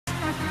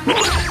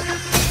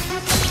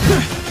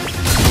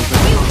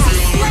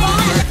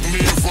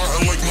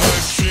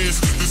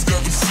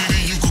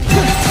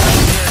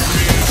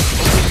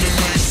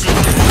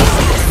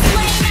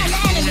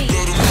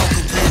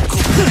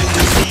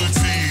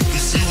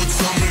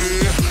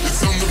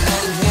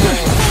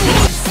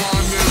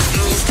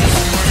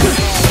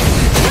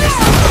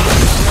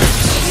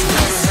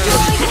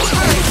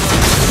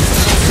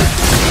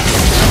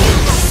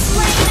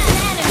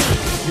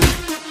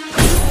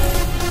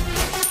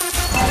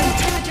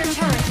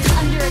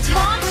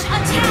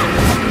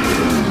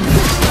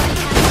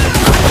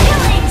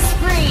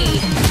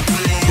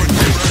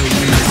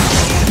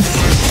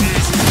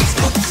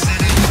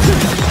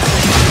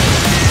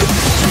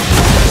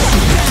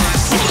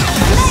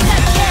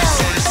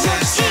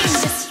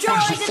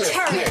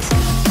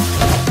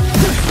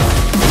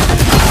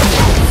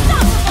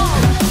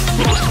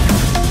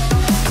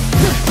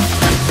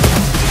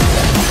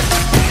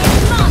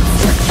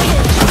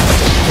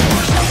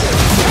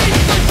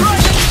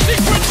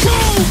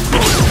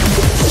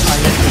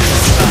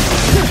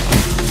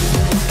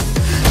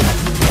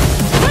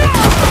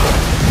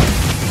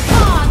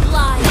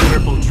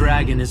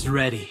Is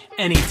ready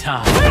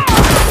anytime.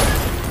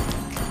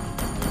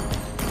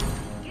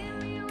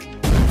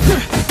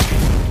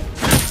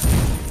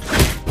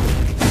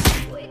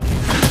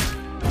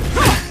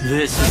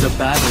 This is a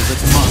battle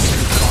that must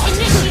be fought.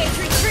 Initiate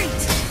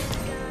retreat!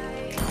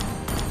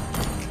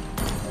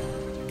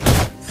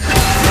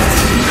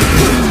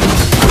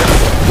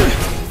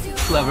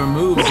 Clever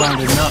moves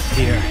aren't enough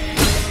here.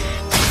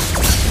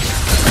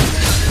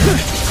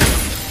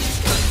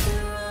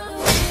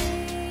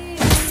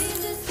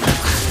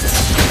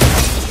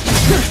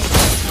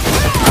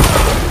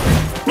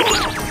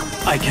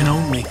 I can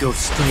only go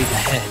straight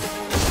ahead.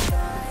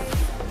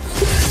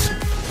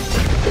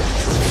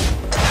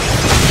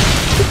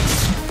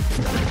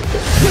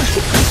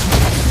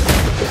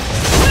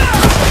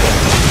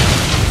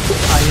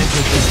 I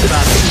entered this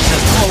battle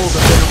as all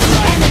the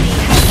Enemy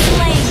has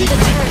slain the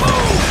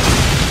turtle.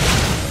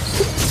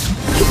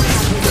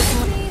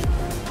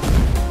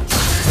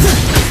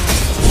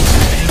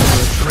 Anger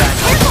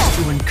attracts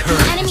to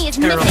encourage Enemy is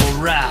terrible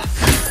missing. wrath.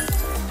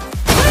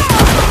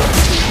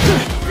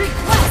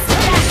 Request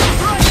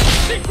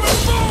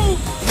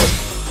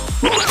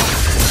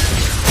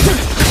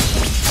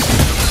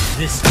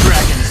This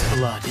dragon's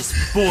blood is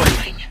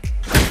boiling.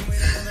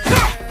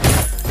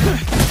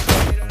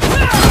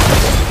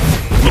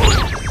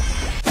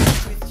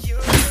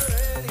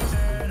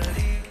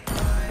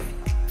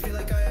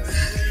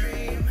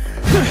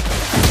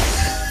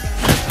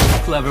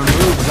 Clever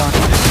moves on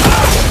this.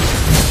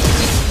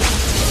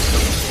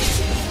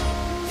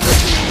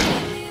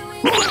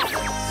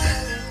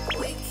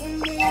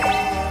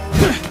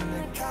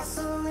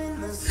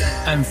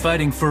 I'm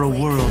fighting for a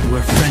world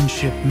where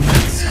friendship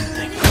means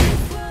something.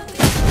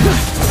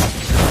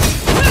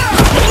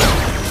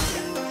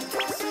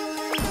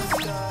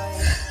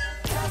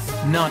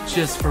 Not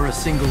just for a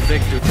single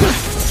victory.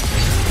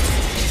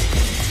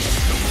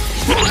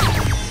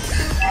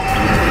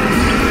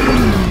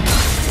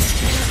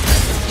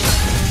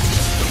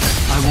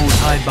 I won't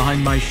hide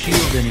behind my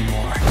shield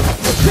anymore.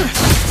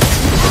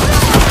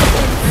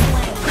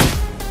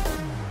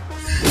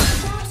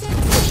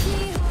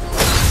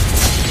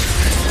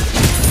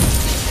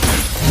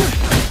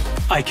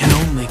 I can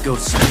only go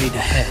straight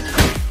ahead.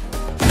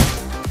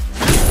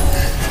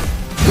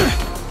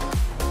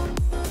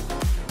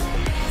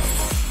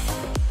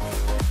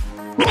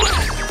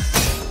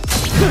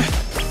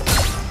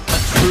 A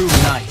true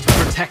knight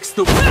protects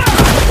the world.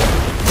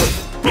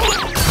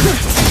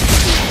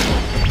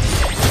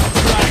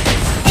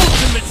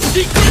 Ultimate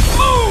secret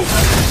move!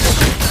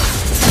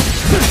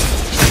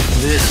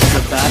 This is a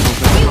battle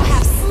that You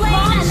have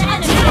slain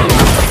an enemy.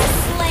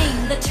 Slain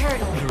the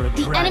turtle.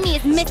 The enemy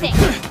is missing.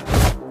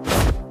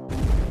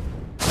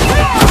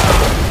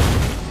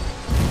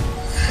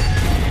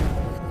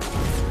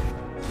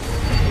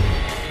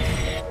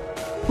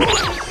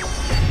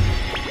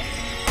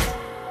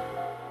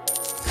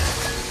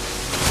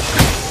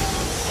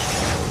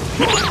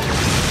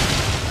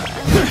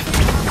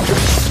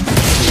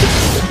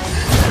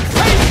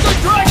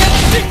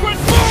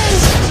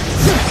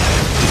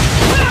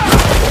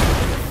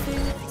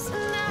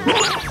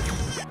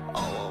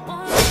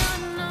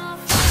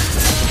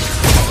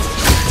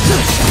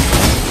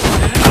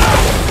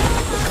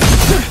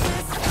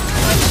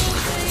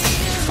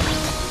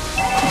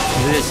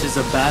 This is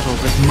a battle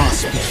that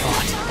must be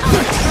fought. Our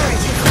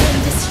turret has been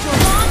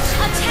destroyed. Launch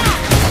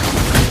attack!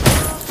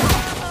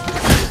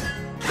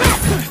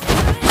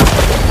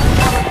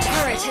 Our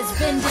turret has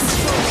been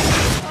destroyed.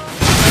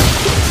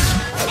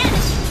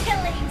 Enemy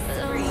killing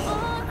spree.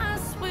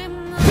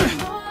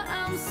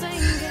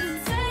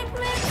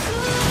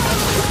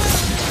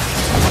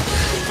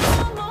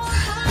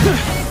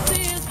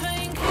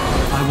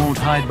 I won't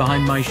hide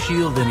behind my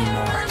shield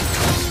anymore.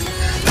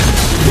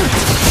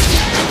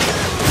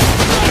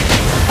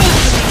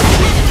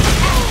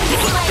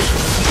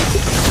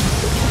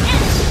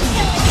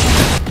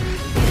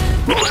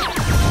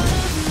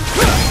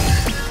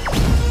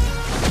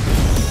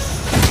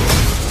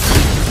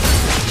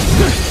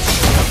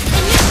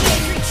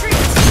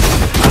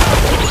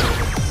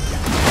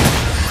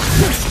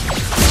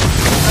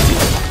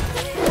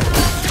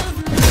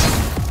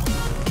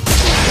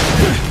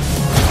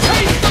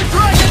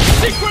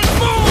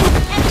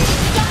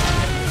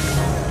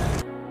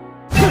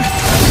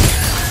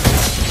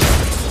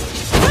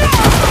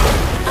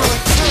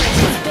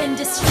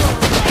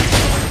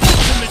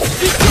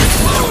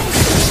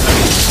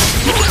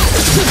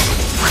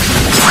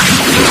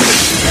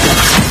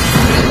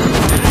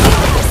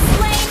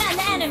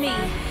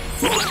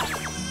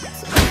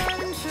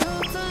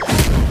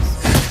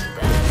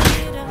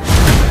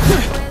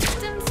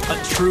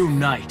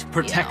 light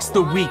protects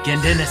the weak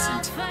and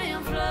innocent.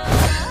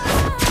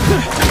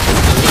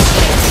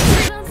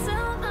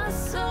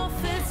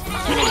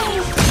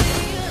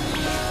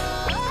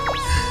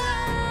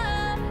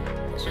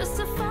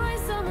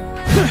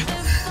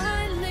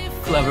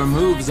 Clever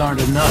moves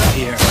aren't enough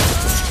here.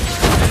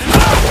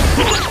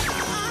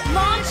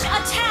 Launch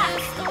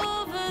attack!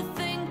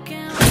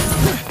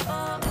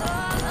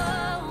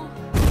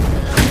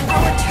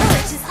 Our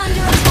turret is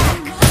under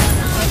attack.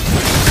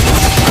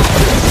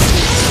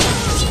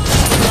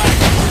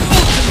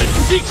 Ultimate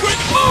secret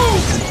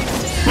move!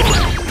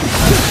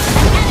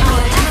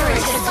 Our turret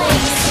is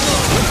slain.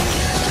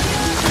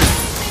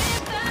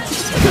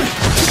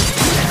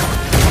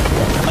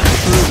 A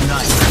true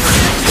knight.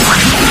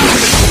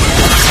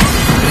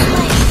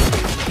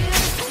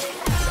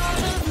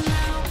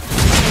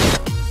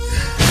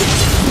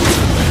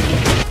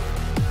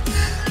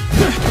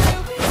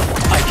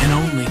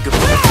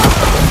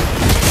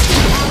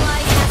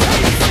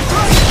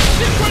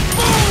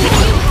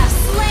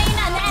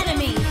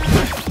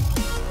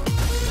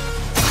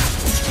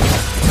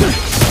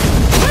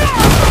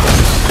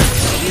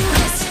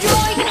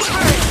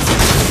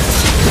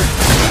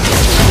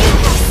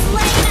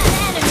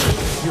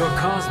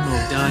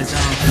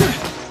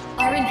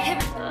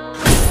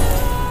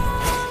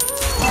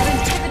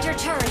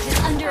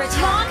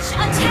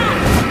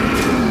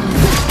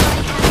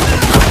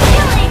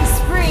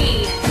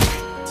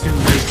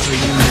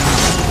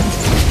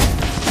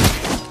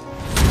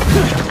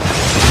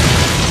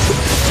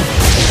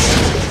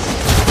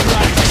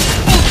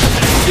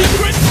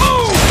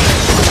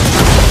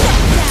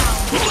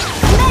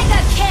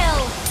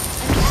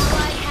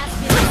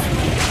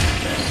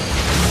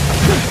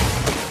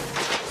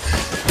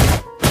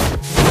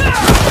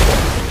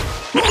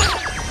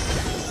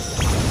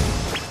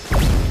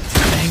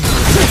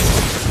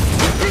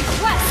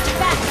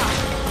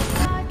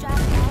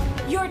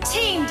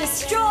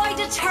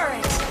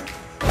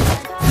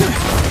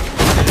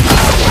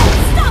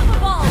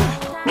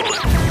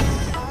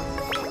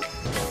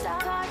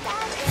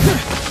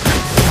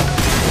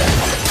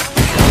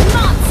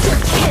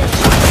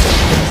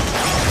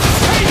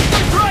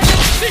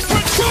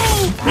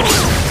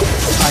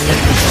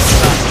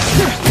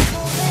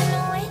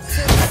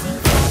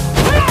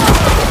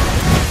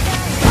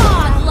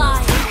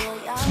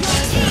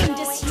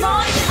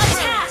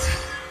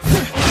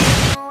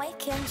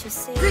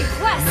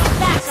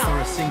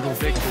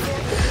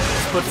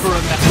 But for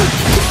a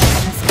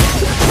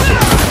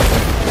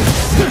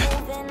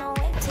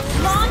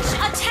launch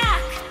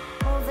attack!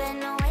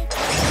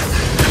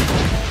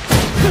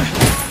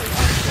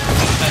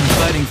 I'm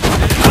fighting for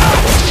it.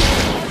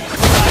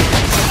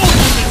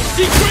 Ultimate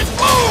secret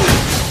move!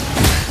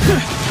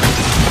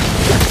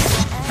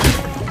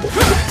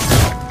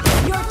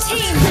 Your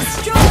team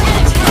destroyed a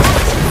turret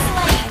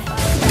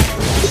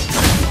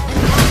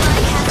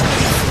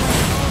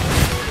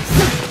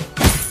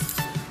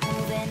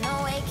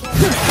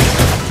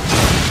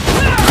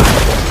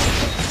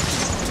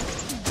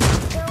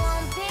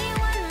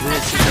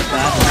This is a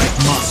battle that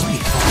must be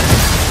fought.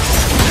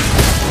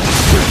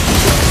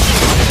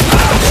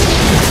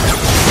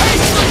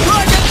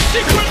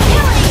 secret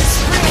killing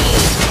spree!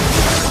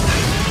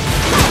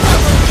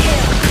 Double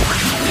kill!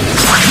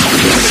 Triple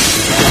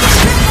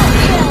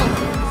kill!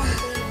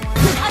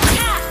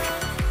 Attack!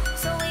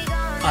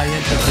 I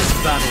entered this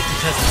battle to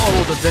test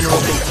all the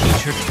venerable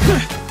teachers.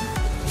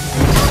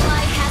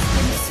 Ally has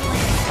been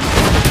slain.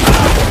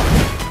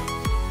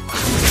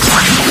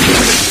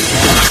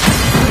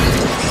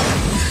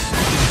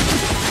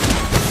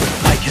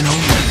 I can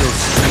only go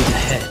straight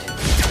ahead.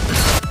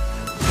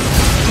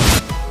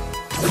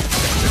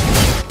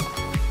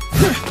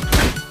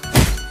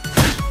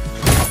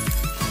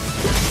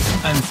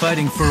 I'm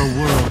fighting for a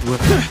world where...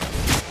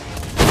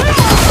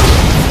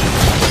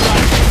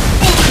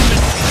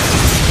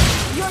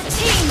 Your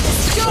team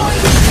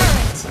destroyed the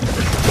turret!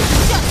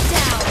 Shut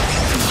down!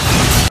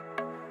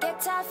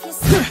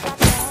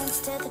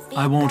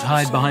 I won't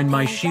hide behind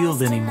my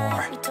shield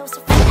anymore. An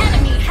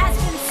enemy has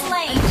been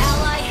slain! An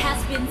ally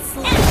has been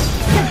slain!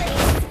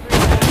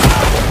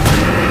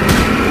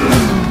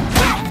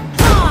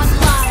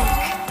 Godlike!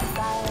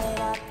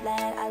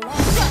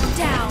 Shut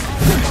down!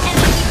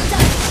 Enemy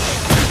double!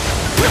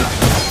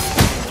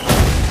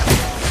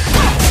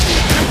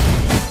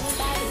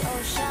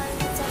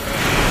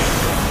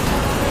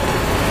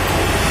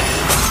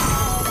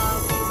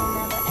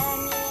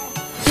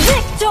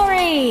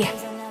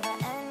 Victory!